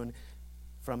stone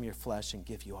from your flesh and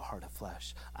give you a heart of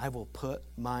flesh. I will put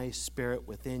my spirit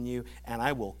within you, and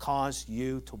I will cause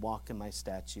you to walk in my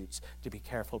statutes, to be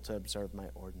careful to observe my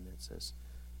ordinances.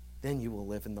 Then you will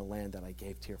live in the land that I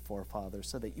gave to your forefathers,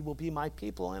 so that you will be my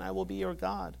people and I will be your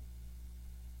God.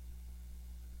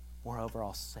 Moreover,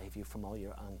 I'll save you from all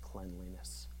your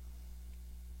uncleanliness.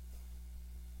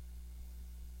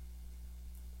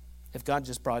 If God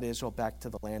just brought Israel back to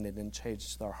the land and didn't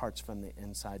change their hearts from the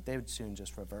inside, they would soon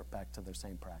just revert back to their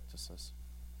same practices.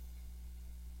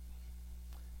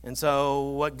 And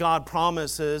so what God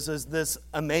promises is this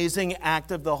amazing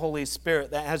act of the Holy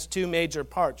Spirit that has two major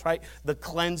parts, right? The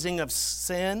cleansing of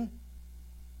sin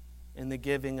and the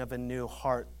giving of a new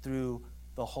heart through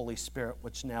the Holy Spirit,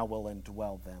 which now will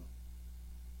indwell them.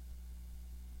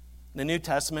 The New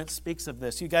Testament speaks of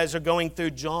this. You guys are going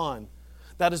through John.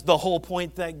 That is the whole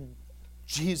point that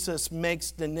Jesus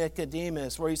makes to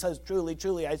Nicodemus, where he says, truly,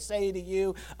 truly, I say to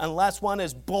you, unless one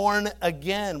is born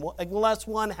again, unless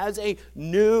one has a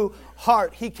new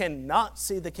heart, he cannot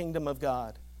see the kingdom of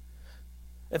God.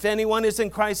 If anyone is in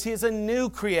Christ, he is a new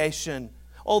creation.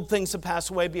 Old things have passed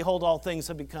away. Behold, all things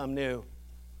have become new.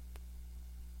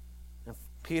 And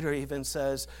Peter even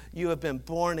says, you have been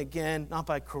born again, not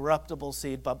by corruptible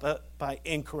seed, but by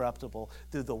incorruptible,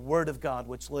 through the word of God,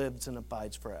 which lives and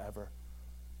abides forever.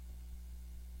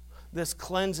 This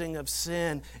cleansing of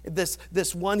sin,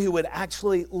 this one who would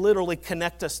actually literally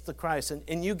connect us to Christ.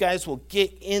 And you guys will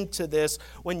get into this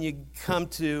when you come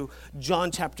to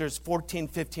John chapters 14,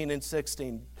 15, and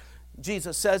 16.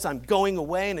 Jesus says, I'm going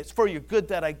away, and it's for your good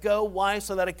that I go. Why?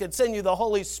 So that I could send you the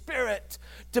Holy Spirit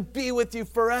to be with you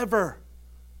forever.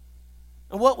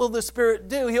 And what will the Spirit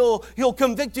do? He'll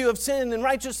convict you of sin and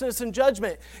righteousness and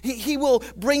judgment. He will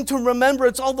bring to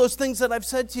remembrance all those things that I've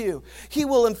said to you. He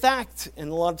will, in fact, and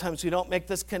a lot of times we don't make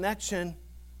this connection,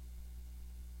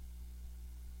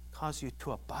 cause you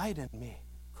to abide in me,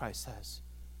 Christ says.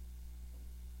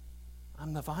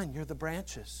 I'm the vine, you're the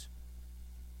branches.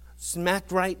 Smack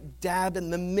right dab in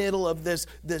the middle of this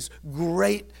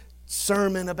great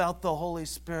sermon about the Holy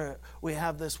Spirit, we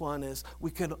have this one is we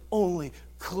can only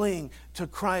cling to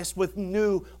Christ with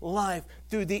new life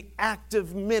through the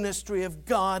active ministry of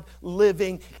God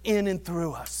living in and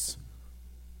through us.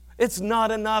 It's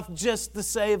not enough just to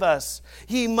save us.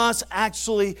 He must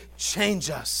actually change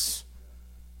us.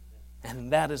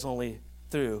 And that is only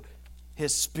through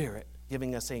His Spirit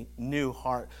giving us a new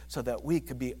heart so that we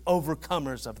could be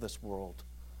overcomers of this world.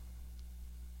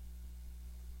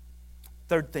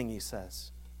 Third thing he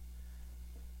says,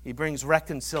 he brings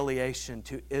reconciliation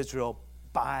to Israel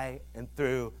by and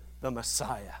through the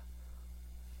Messiah.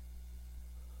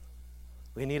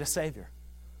 We need a Savior.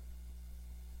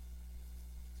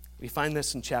 We find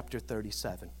this in chapter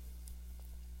 37,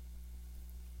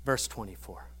 verse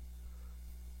 24.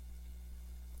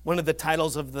 One of the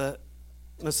titles of the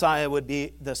Messiah would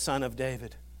be the Son of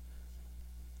David.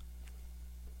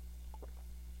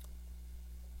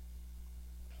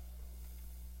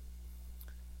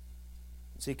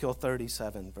 Ezekiel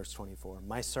 37, verse 24.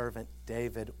 My servant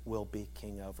David will be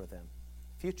king over them.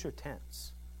 Future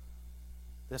tense.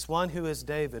 This one who is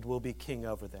David will be king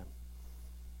over them.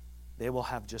 They will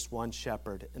have just one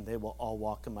shepherd, and they will all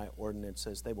walk in my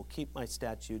ordinances. They will keep my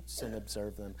statutes and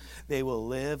observe them. They will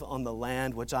live on the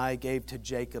land which I gave to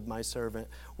Jacob, my servant,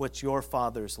 which your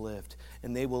fathers lived.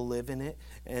 And they will live in it,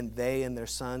 and they and their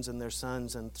sons and their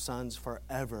sons and sons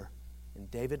forever. And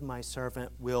David, my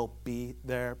servant, will be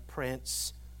their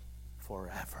prince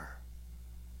forever.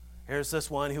 Here's this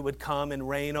one who would come and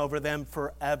reign over them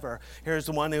forever. Here's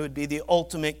the one who would be the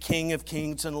ultimate King of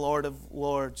kings and Lord of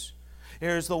lords.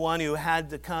 Here's the one who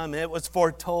had to come. It was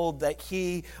foretold that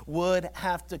he would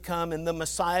have to come, and the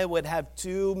Messiah would have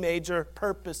two major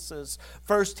purposes.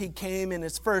 First, he came in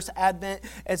his first advent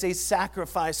as a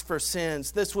sacrifice for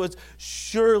sins. This was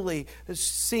surely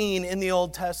seen in the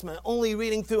Old Testament. Only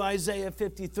reading through Isaiah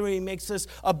 53 makes this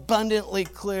abundantly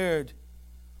cleared.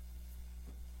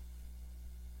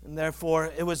 And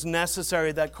therefore, it was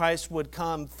necessary that Christ would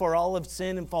come, for all have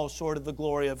sinned and fall short of the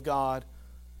glory of God.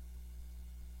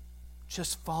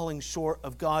 Just falling short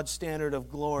of God's standard of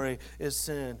glory is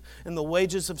sin. And the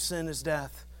wages of sin is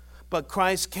death. But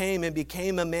Christ came and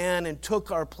became a man and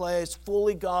took our place,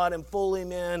 fully God and fully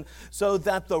man, so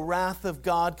that the wrath of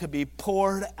God could be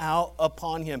poured out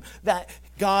upon him. That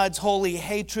God's holy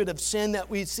hatred of sin that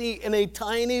we see in a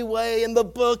tiny way in the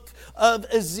book of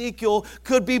Ezekiel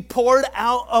could be poured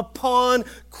out upon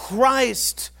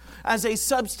Christ as a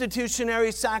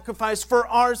substitutionary sacrifice for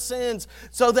our sins,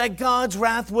 so that God's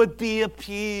wrath would be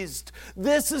appeased.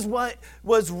 This is what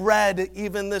was read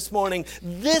even this morning.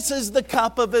 This is the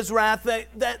cup of his wrath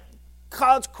that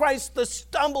caused Christ to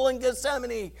stumble in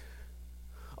Gethsemane.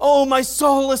 Oh, my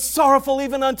soul is sorrowful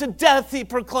even unto death, he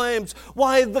proclaims.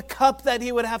 Why, the cup that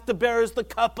he would have to bear is the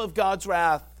cup of God's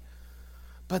wrath.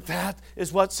 But that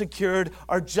is what secured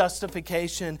our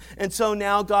justification. And so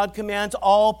now God commands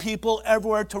all people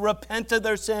everywhere to repent of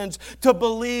their sins, to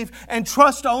believe and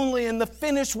trust only in the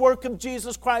finished work of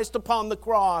Jesus Christ upon the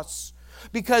cross.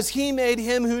 Because he made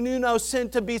him who knew no sin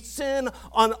to be sin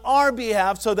on our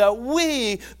behalf, so that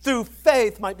we, through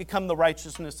faith, might become the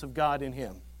righteousness of God in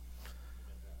him.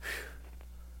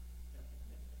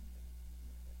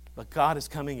 But God is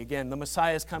coming again. The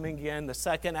Messiah is coming again. The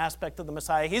second aspect of the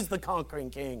Messiah, he's the conquering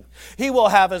king. He will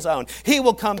have his own. He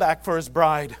will come back for his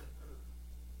bride.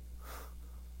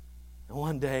 And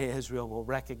one day Israel will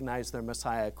recognize their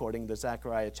Messiah according to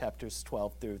Zechariah chapters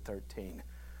 12 through 13.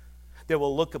 They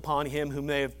will look upon him whom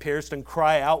they have pierced and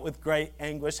cry out with great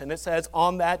anguish. And it says,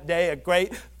 on that day a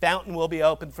great fountain will be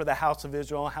opened for the house of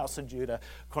Israel and house of Judah,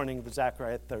 according to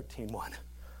Zechariah 13:1.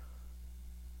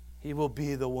 He will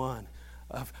be the one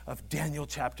of Daniel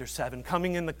chapter 7,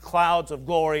 coming in the clouds of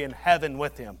glory in heaven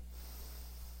with him.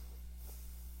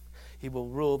 He will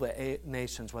rule the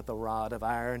nations with a rod of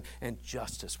iron, and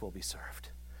justice will be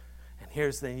served. And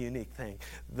here's the unique thing.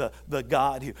 The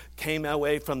God who came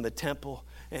away from the temple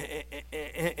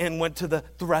and went to the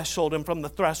threshold, and from the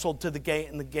threshold to the gate,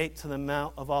 and the gate to the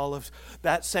Mount of Olives,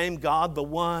 that same God, the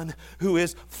one who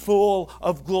is full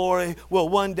of glory, will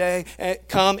one day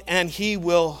come, and he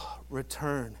will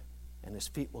return. And his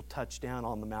feet will touch down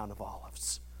on the Mount of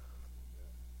Olives.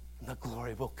 And the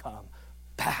glory will come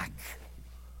back.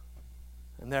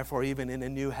 And therefore, even in a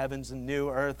new heavens and new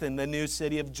earth, in the new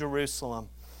city of Jerusalem,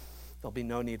 there'll be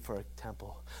no need for a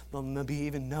temple. There'll be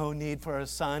even no need for a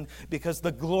sun, because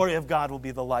the glory of God will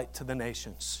be the light to the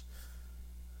nations.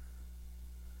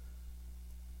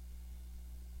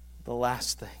 The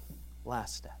last thing,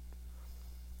 last step,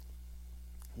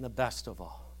 and the best of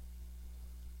all,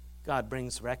 God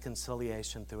brings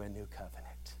reconciliation through a new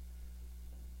covenant.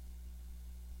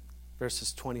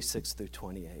 Verses 26 through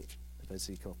 28 of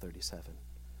Ezekiel 37.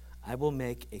 I will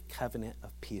make a covenant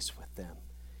of peace with them,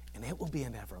 and it will be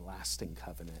an everlasting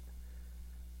covenant.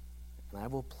 And I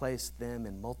will place them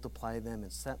and multiply them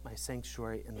and set my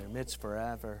sanctuary in their midst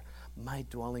forever. My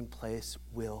dwelling place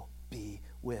will be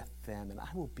with them, and I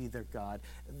will be their God.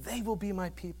 They will be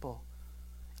my people.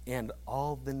 And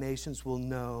all the nations will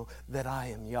know that I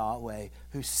am Yahweh,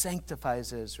 who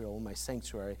sanctifies Israel. My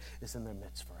sanctuary is in their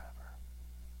midst forever.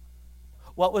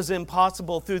 What was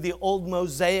impossible through the old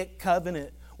Mosaic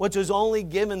covenant, which was only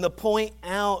given to point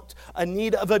out a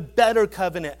need of a better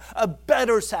covenant, a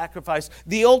better sacrifice,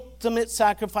 the ultimate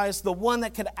sacrifice, the one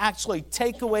that could actually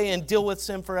take away and deal with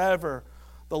sin forever,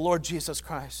 the Lord Jesus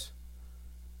Christ.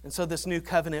 And so this new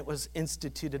covenant was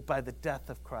instituted by the death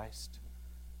of Christ.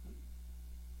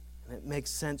 It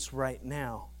makes sense right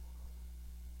now,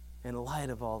 in light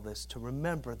of all this, to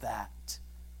remember that.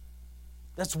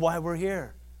 That's why we're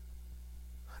here.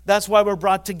 That's why we're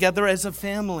brought together as a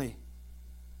family.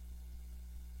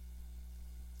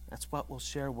 That's what we'll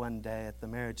share one day at the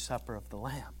marriage supper of the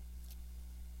Lamb.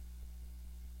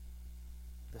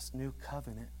 This new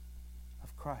covenant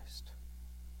of Christ.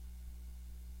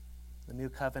 The new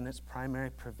covenant's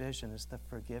primary provision is the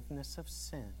forgiveness of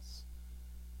sins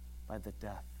by the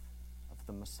death of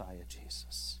the Messiah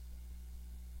Jesus,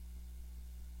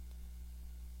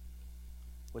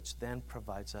 which then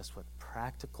provides us with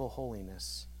practical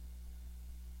holiness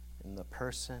in the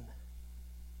person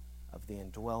of the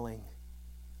indwelling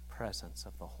presence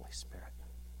of the Holy Spirit.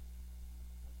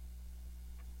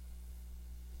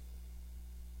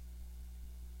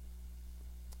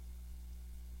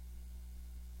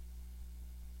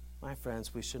 My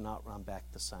friends, we should not run back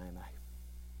to Sinai.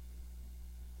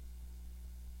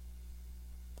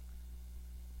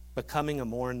 Becoming a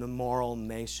more immoral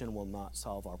nation will not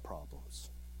solve our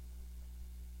problems.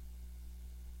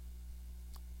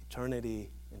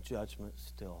 Eternity and judgment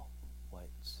still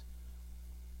waits.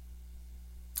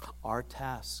 Our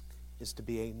task is to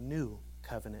be a new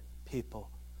covenant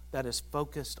people that is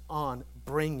focused on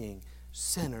bringing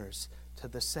sinners to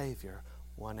the Savior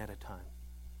one at a time.